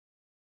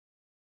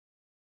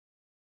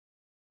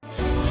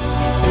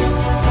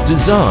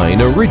design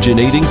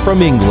originating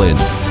from England,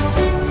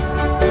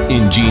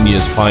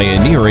 ingenious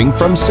pioneering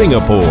from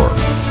Singapore,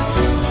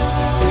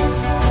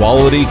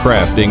 quality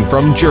crafting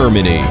from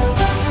Germany,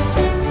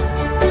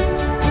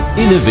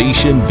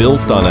 innovation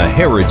built on a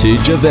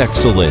heritage of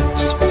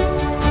excellence.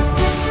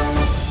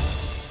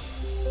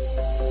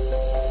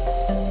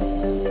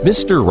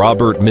 Mr.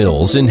 Robert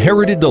Mills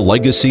inherited the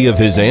legacy of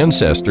his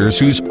ancestors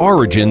whose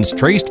origins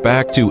traced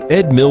back to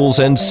Ed Mills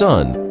 &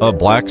 Son, a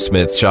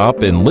blacksmith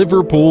shop in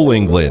Liverpool,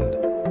 England.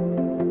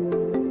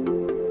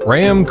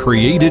 RAM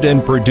created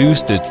and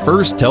produced its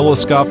first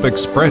telescopic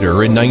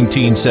spreader in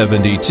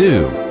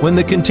 1972, when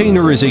the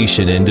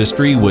containerization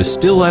industry was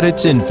still at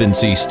its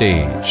infancy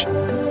stage.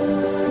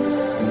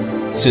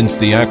 Since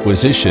the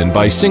acquisition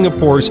by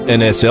Singapore's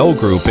NSL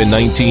Group in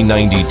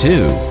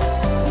 1992,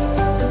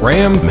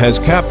 RAM has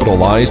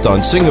capitalized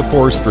on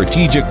Singapore's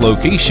strategic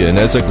location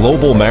as a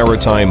global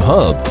maritime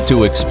hub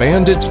to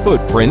expand its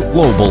footprint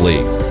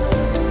globally.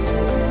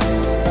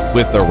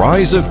 With the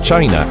rise of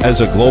China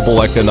as a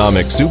global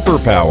economic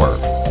superpower,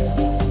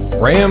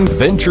 RAM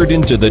ventured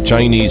into the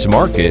Chinese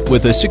market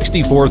with a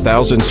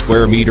 64,000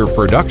 square meter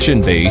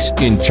production base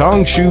in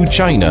Changshu,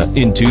 China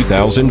in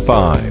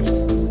 2005.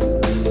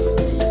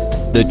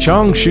 The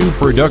Changshu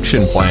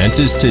production plant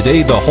is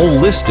today the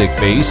holistic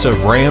base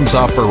of RAM's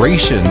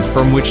operation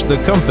from which the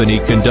company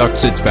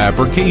conducts its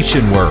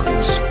fabrication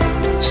works,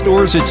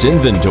 stores its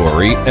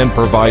inventory, and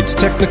provides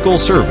technical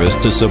service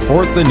to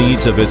support the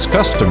needs of its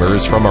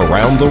customers from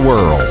around the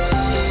world.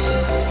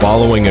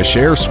 Following a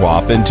share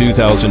swap in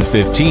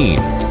 2015,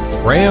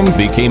 RAM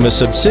became a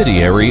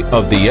subsidiary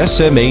of the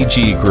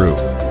SMAG Group.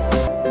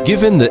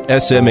 Given the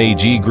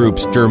SMAG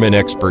Group's German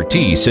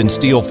expertise in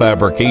steel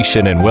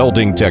fabrication and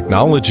welding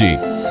technology,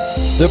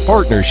 the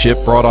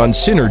partnership brought on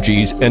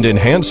synergies and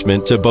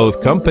enhancement to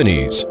both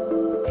companies.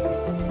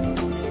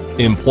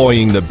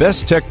 Employing the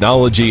best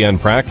technology and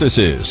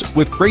practices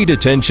with great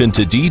attention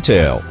to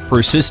detail,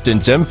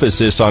 persistent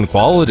emphasis on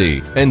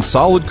quality, and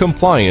solid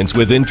compliance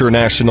with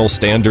international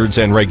standards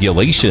and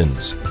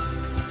regulations,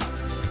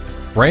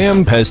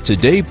 RAM has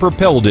today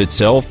propelled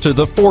itself to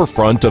the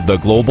forefront of the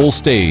global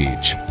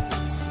stage.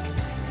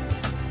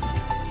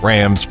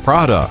 RAM's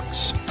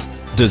products,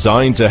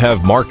 designed to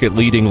have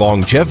market-leading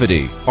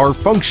longevity, are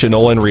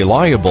functional and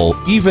reliable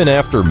even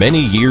after many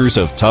years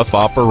of tough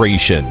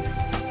operation.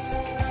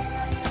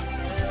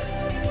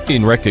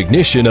 In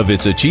recognition of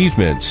its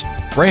achievements,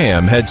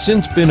 RAM had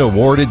since been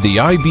awarded the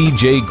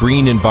IBJ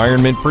Green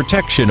Environment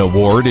Protection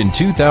Award in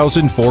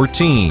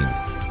 2014,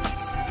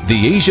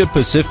 the Asia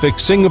Pacific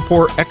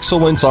Singapore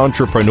Excellence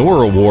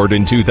Entrepreneur Award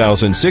in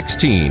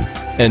 2016,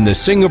 and the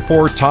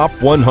Singapore Top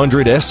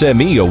 100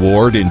 SME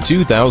Award in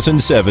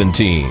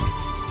 2017.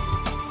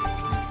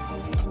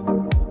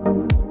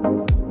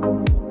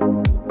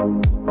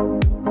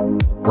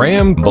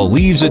 RAM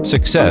believes its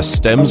success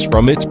stems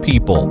from its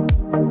people.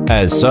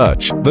 As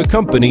such, the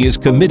company is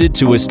committed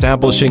to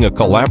establishing a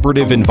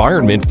collaborative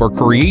environment for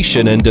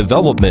creation and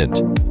development,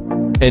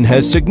 and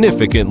has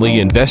significantly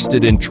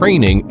invested in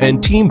training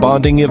and team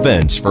bonding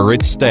events for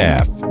its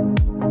staff.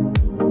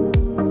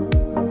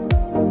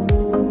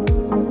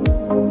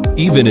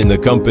 Even in the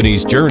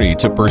company's journey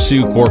to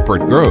pursue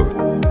corporate growth,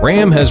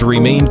 RAM has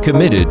remained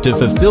committed to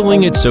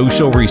fulfilling its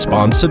social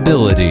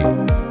responsibility.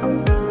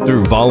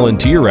 Through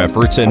volunteer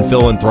efforts and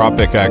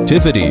philanthropic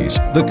activities,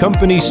 the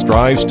company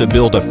strives to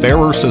build a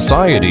fairer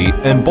society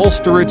and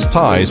bolster its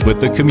ties with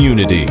the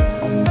community.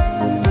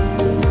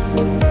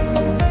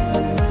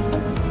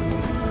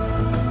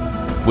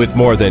 With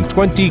more than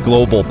 20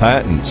 global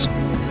patents,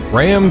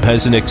 RAM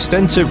has an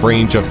extensive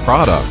range of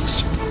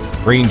products,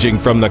 ranging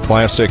from the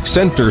classic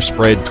center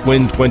spread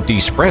Twin 20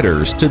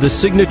 spreaders to the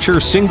signature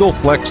single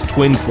flex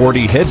Twin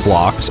 40 head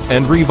blocks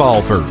and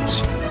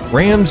revolvers.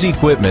 RAM's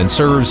equipment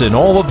serves in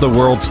all of the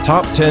world's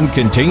top 10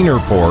 container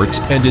ports,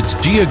 and its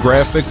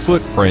geographic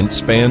footprint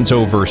spans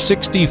over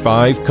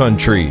 65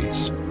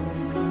 countries.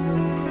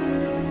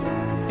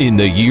 In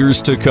the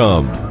years to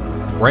come,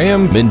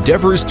 RAM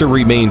endeavors to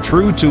remain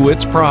true to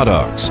its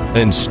products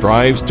and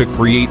strives to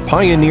create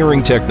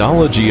pioneering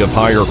technology of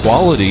higher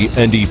quality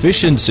and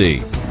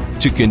efficiency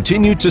to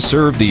continue to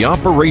serve the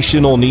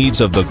operational needs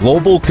of the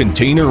global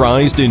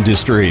containerized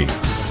industry.